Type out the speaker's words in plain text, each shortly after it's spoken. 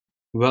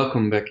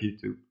Welcome back,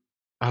 YouTube.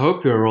 I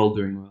hope you are all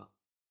doing well.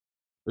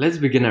 Let's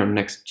begin our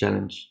next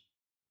challenge.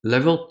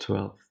 Level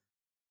 12.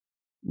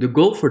 The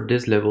goal for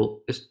this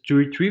level is to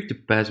retrieve the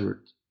password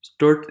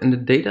stored in the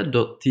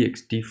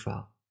data.txt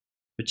file,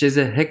 which is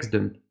a hex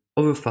dump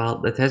of a file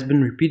that has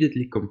been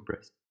repeatedly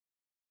compressed.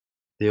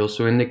 They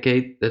also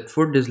indicate that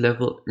for this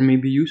level it may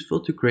be useful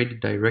to create a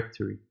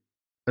directory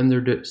under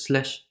the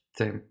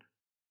 /temp.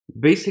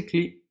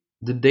 Basically,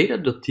 the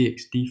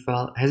data.txt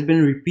file has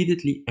been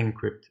repeatedly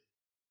encrypted,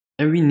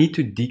 and we need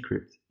to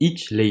decrypt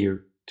each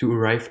layer to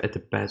arrive at the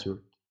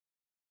password.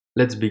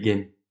 Let's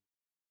begin.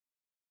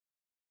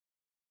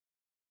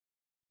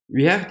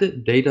 We have the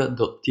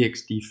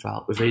data.txt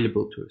file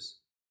available to us,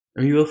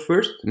 and we will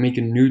first make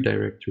a new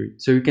directory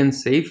so we can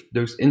save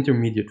those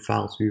intermediate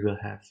files we will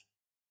have.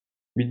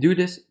 We do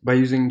this by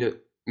using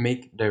the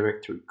make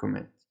directory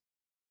command.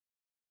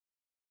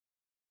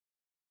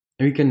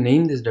 And we can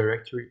name this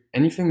directory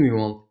anything we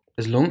want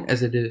as long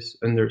as it is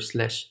under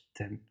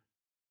 /temp.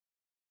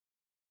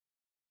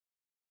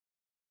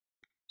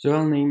 So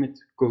I'll name it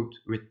code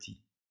with T.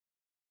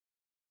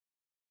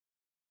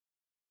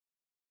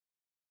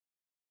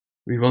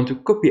 We want to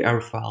copy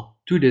our file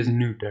to this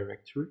new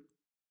directory.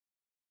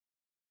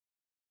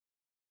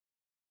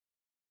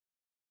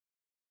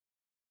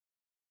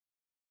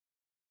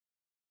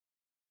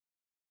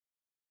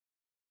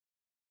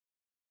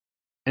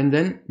 And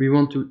then we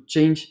want to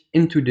change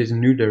into this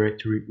new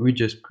directory we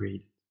just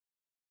created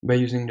by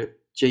using the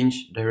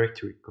change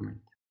directory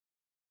command.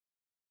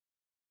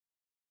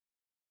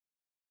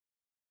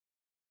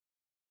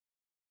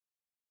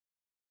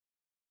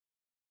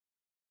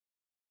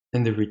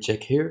 And if we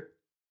check here,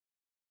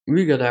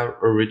 we got our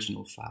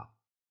original file.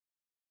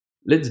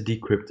 Let's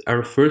decrypt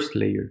our first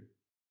layer.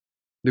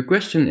 The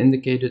question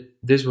indicated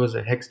this was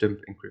a hexdump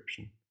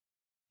encryption,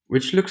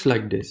 which looks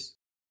like this.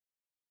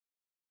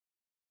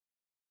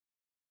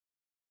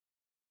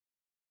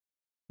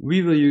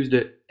 We will use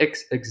the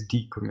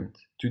xxd command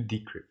to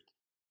decrypt.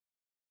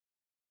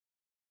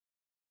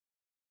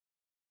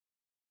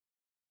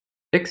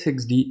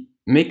 xxd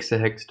makes a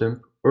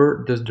hexdump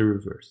or does the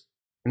reverse.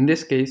 In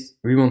this case,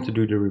 we want to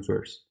do the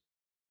reverse.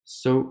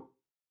 So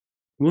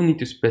we'll need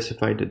to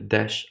specify the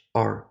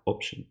 -r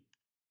option.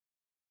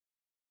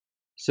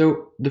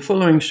 So the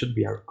following should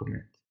be our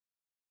command.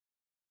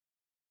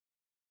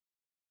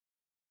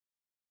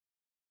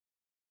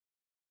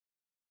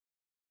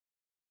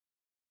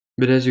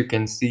 But as you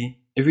can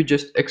see, if we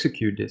just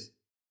execute this,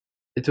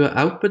 it will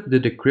output the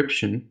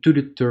decryption to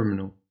the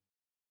terminal,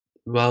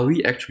 while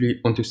we actually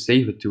want to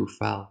save it to a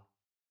file.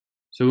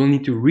 So we'll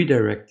need to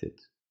redirect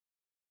it.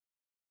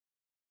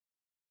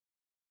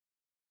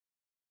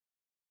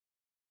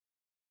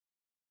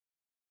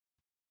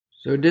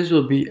 So this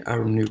will be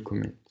our new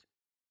command.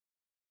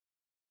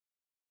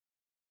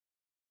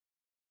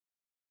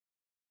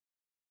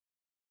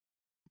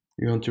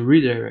 We want to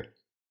redirect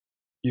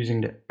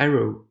using the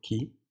arrow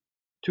key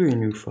to a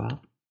new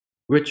file,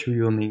 which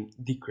we will name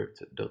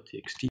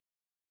decrypted.txt.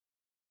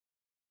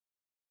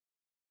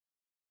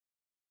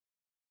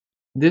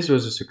 This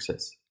was a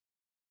success.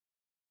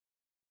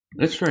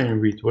 Let's try and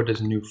read what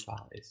this new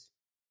file is.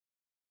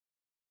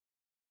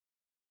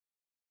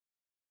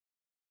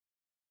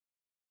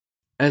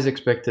 As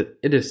expected,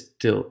 it is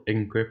still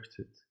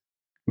encrypted.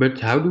 But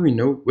how do we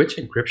know which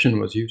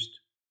encryption was used?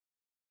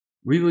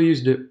 We will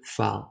use the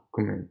file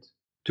command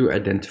to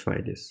identify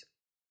this.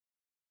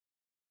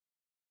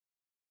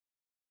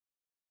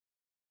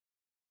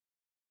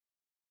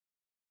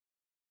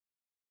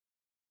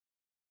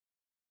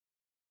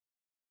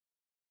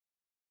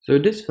 So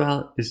this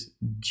file is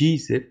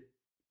gzip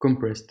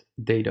compressed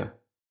data.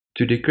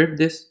 To decrypt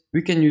this,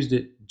 we can use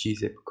the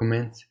gzip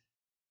command.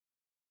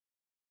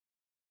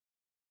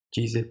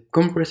 Gzip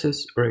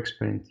compresses or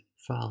expands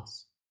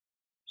files.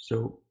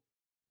 So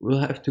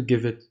we'll have to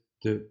give it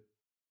the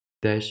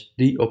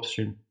 -d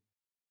option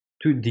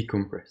to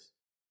decompress.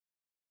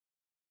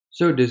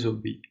 So this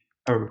will be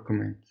our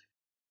command.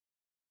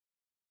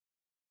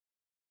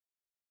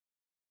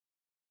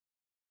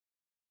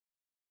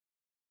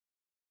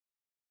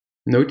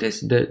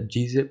 Notice that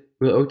gzip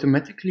will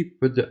automatically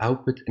put the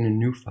output in a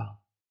new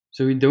file,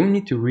 so we don't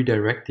need to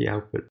redirect the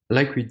output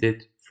like we did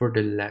for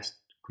the last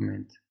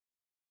command.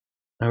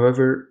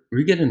 However,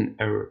 we get an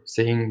error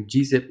saying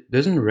gzip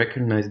doesn't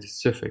recognize the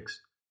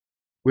suffix,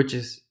 which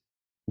is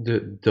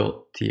the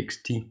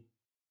 .txt,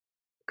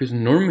 because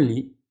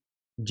normally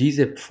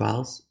gzip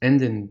files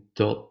end in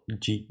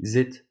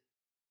 .gzip.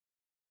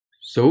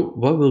 So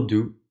what we'll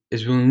do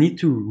is we'll need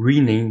to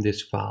rename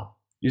this file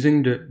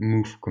using the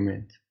move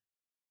command.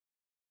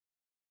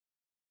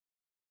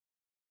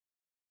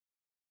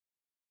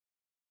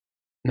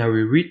 Now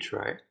we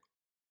retry.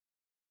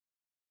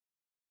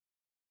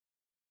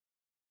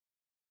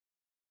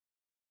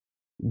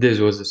 This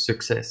was a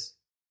success.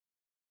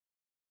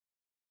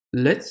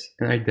 Let's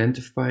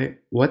identify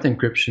what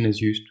encryption is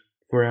used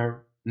for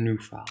our new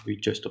file we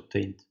just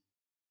obtained.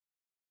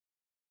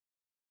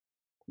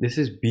 This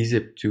is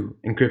bzip2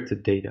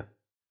 encrypted data,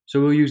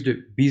 so we'll use the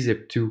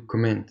bzip2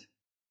 command.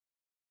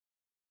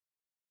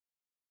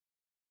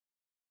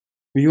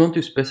 We want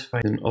to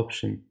specify an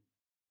option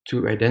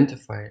to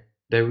identify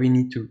that we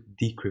need to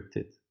decrypt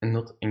it and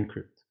not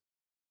encrypt.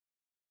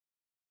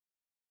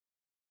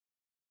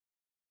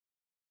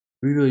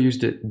 We will use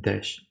the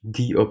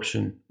 -d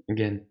option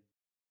again.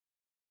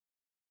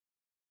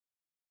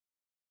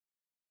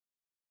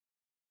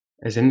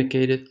 As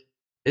indicated,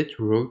 it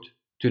wrote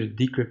to the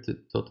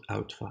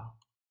decrypted.out file.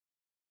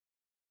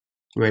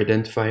 We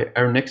identify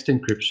our next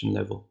encryption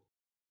level.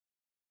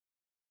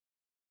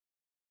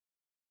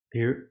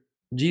 Here,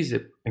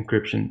 gzip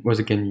encryption was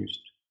again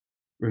used.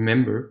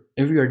 Remember,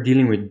 if we are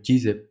dealing with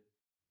gzip,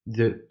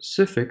 the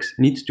suffix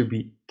needs to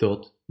be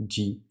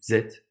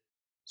 .gz.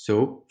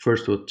 So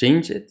first we'll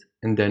change it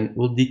and then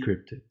we'll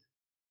decrypt it.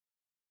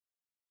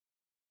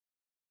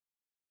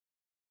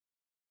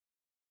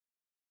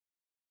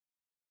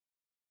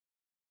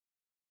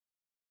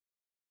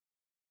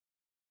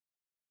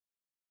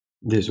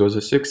 This was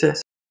a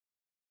success.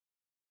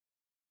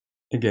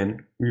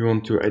 Again, we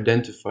want to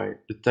identify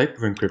the type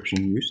of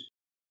encryption used.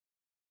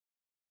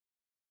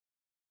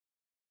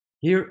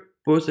 Here,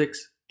 POSIX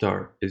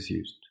tar is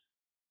used.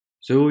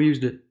 So we'll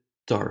use the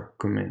tar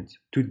command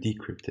to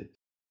decrypt it.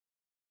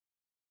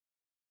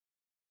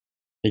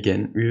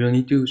 Again, we will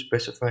need to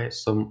specify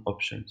some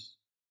options.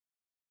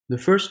 The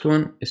first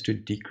one is to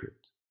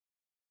decrypt,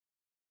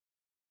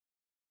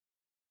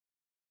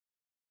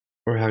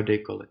 or how they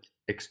call it,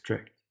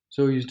 extract.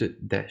 So we'll use the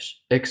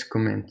 -x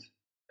command.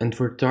 And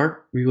for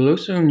tar, we will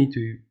also need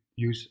to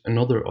use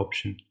another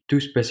option to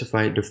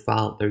specify the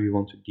file that we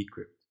want to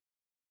decrypt.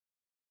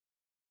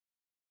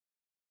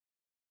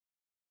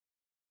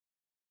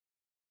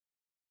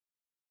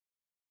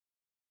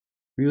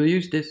 We will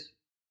use this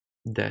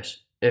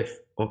 -f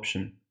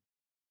option.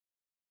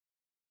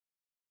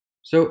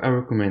 So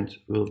our command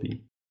will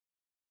be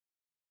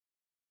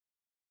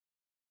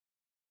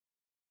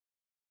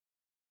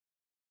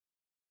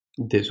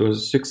this was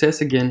a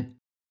success again.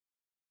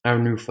 Our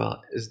new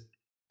file is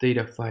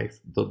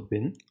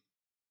data5.bin.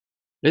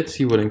 Let's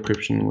see what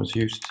encryption was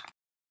used.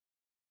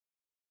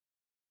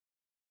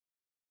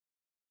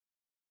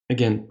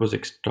 Again,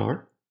 POSIX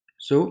tar.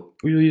 So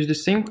we will use the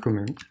same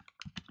command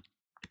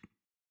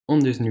on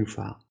this new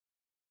file.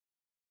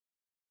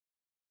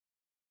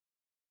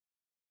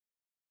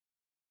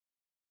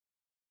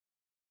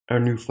 Our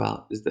new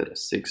file is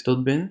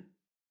data6.bin.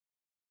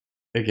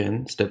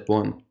 Again, step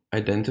 1,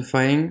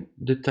 identifying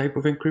the type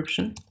of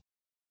encryption.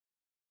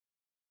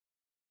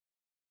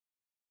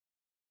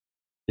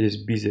 It is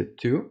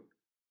bzip2.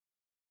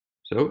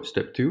 So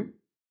step 2,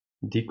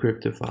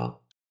 decrypt the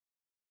file.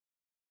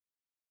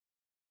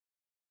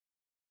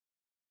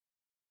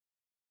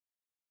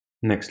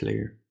 Next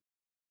layer.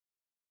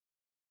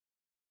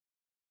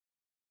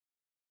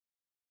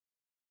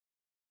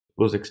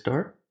 POSIX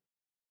tar.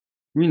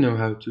 We know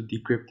how to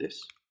decrypt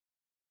this.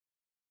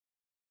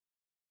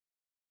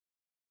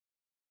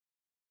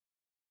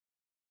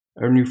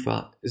 Our new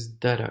file is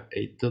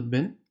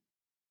data8.bin.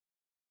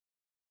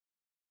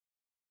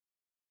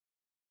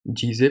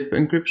 Gzip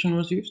encryption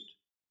was used.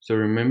 So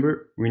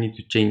remember, we need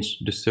to change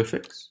the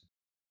suffix.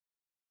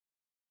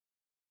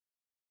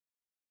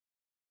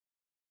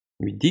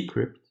 We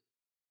decrypt.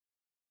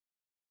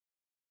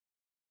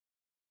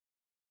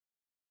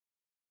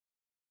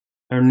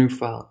 Our new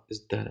file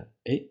is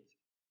data8.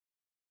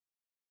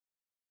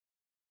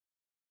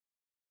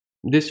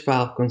 This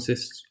file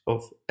consists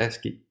of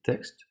ASCII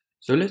text,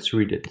 so let's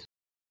read it.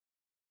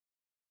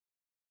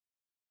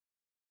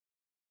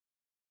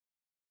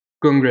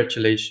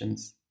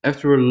 Congratulations!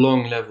 After a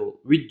long level,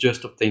 we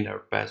just obtained our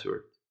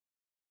password.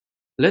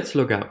 Let's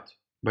log out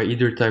by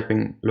either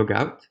typing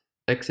logout,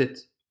 exit,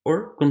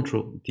 or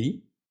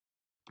Ctrl-D.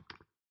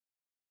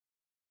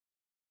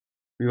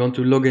 We want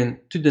to log in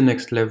to the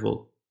next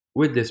level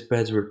with this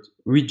password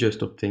we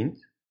just obtained.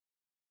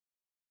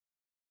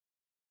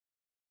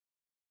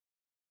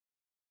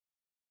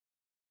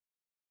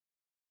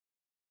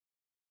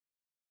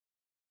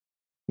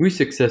 We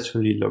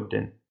successfully logged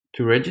in.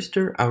 To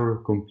register our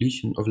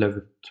completion of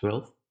level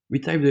 12, we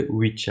type the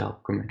reachal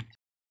command.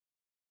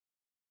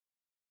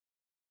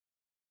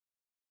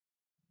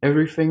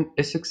 Everything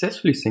is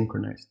successfully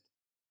synchronized.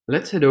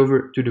 Let's head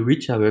over to the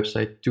reachal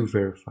website to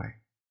verify.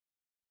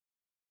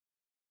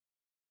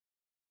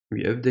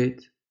 We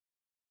update.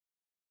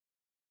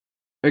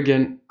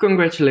 Again,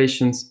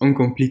 congratulations on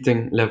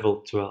completing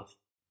level 12.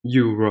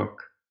 You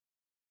rock!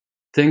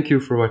 Thank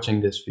you for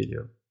watching this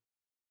video.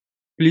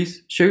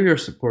 Please show your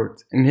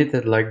support and hit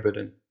that like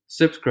button,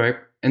 subscribe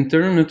and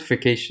turn on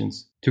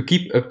notifications to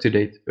keep up to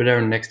date with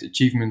our next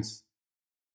achievements.